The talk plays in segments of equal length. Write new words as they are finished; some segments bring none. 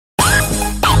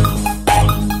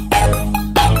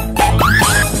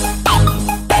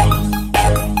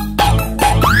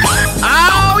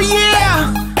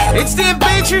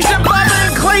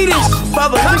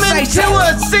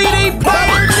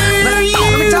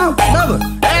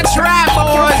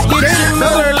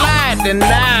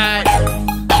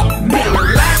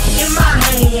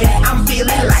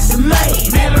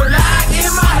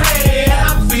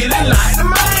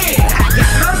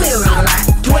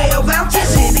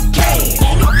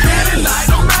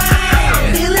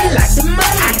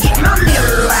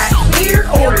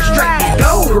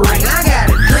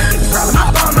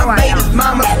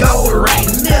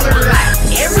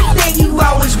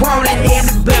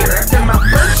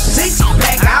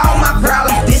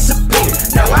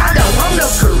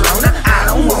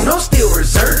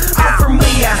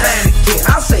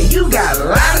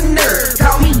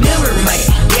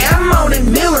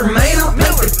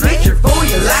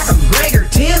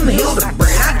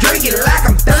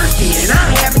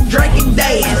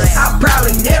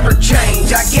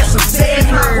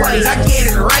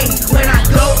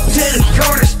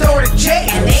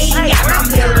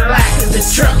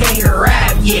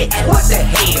What the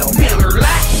hell? Miller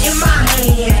Lite in my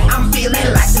hand, I'm feeling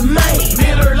like the man.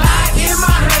 Miller Lite in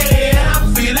my hand,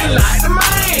 I'm feeling like the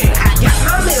man. I got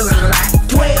my Miller Lite,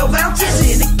 12 ounces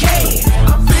in the can.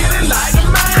 I'm feeling like the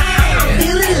man. I'm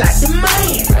feeling like the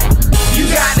man. You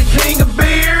got the king of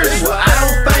beers? Well, I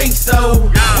don't think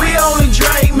so. We only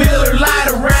drink Miller Lite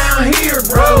around here,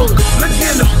 bro. Look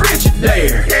in the fridge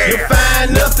there, you'll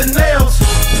find nothing else.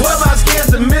 12 ounce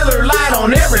cans of Miller Lite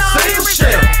on every single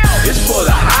shelf. It's for the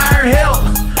hired help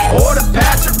or the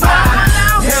passerby.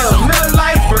 Hell, Miller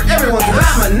Lite for everyone, cause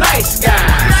I'm a nice guy.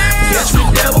 Catch me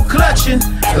double clutching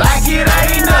like it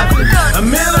ain't nothing. A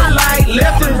Miller Lite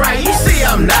left and right, you see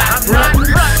I'm not frontin'.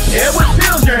 Edward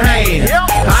Pilsner hand,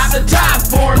 pop the top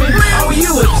for me. Oh,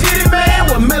 you a titty man?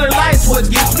 Well, Miller Lite's what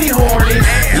gets me horny.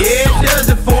 Yeah, it does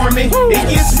it for me. It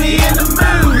gets me in the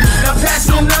mood. Now pass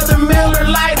me another Miller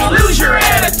Lite, lose your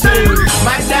attitude.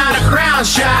 Might down a crown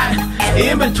shot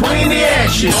in between the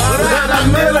action. Without a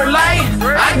Miller Lite,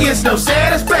 I get no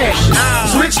satisfaction.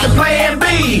 Switch to plan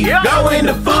B, go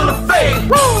into full effect.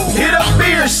 Hit up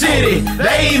Beer City,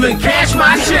 they even cash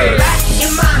my check.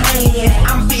 In my hand,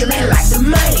 I'm feeling like the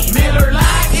man. Miller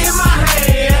Lite in my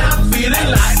hand, I'm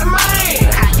feeling like the man.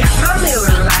 I got my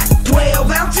Miller Lite,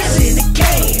 12 ounces in the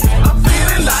can. I'm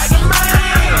feeling like the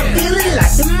man. I'm feeling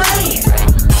like the man.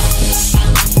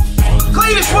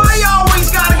 CLETUS, why you always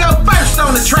gotta go first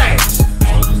on the tracks?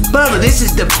 Bubba, this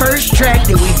is the first track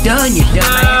that we've done, you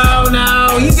dumbass.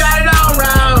 No, you got it all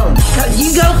wrong.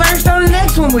 You go first on the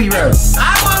next one we wrote.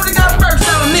 I want to go first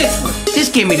on this one.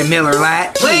 Just give me the Miller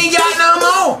Lite. We ain't got no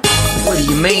more. What do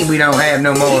you mean we don't have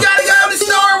no more? You gotta go to the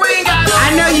store, we ain't got no more.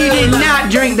 I know you did not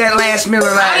drink that last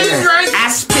Miller Lite. I didn't drink it. I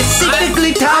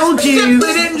specifically told you.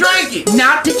 I didn't drink it.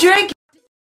 Not to drink it.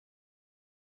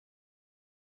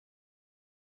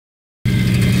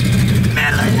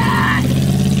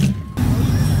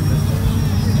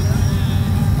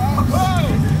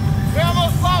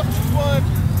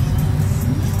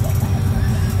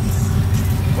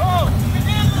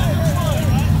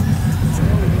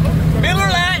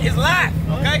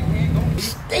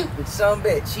 Stupid son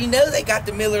bitch. You know they got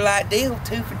the Miller Lite deal,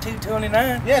 2 for $2.29.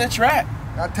 Yeah, that's right.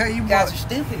 I'll tell you guys what, are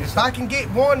stupid. If I can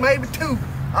get one, maybe two,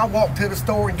 I'll walk to the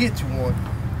store and get you one.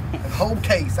 The whole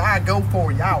case, I go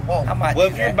for you. I'll walk. Well,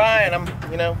 if you're buying them,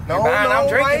 you know. No,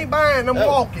 I ain't buying. I'm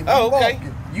walking. I'm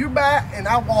walking. You buy and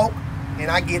I walk,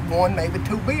 and I get one, maybe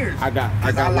 2 beers. I got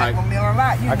like my Miller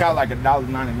Lite. I got like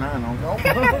 $1.99 on it.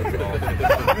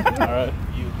 All right.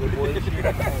 You a good boy this year?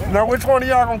 Now, which one of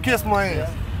y'all gonna kiss my ass?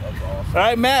 All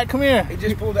right, Matt, come here. He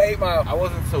just pulled the 8 Mile. I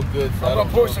wasn't so good, so I'm gonna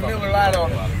pour some Miller Lite on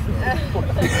him.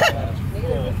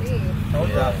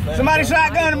 Somebody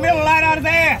shotgun a Miller Lite on his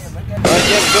ass. All right,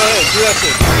 yes, go ahead. Do that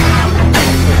thing.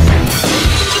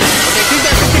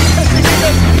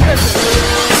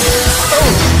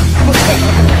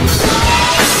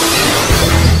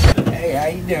 Okay, hey, how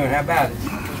you doing? How about it?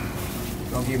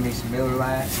 Gonna give me some Miller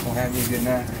Lite. Gonna have me a good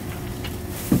night.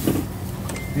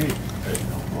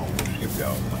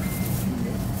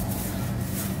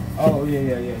 Oh, yeah.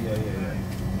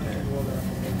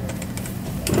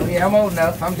 Oh, yeah, I'm old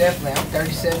enough. I'm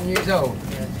 37 years old.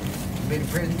 Been in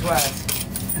prison twice.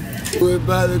 Put it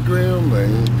by the grill,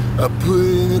 man. I put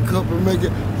it in a cup and make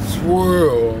it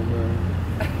swirl,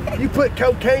 man. You put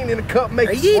cocaine in a cup, make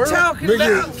it swirl? Are you talking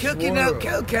about cooking up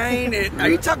cocaine? Are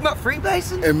you talking about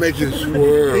freebasing? And make it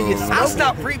swirl. I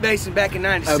stopped freebasing back in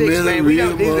 '96, man. We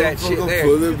don't do that shit there.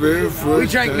 We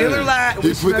drank Miller Lite.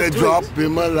 He put that drop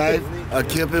in my life. I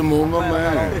kept him on my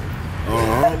mind.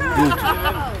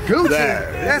 Gucci.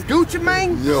 That's Gucci,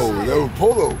 man? Yo, that was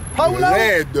Polo. Polo?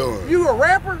 Lad done. You a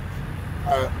rapper?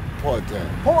 Part-time.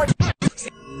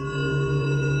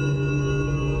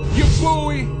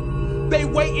 YABUI, they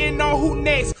waiting on who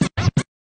next.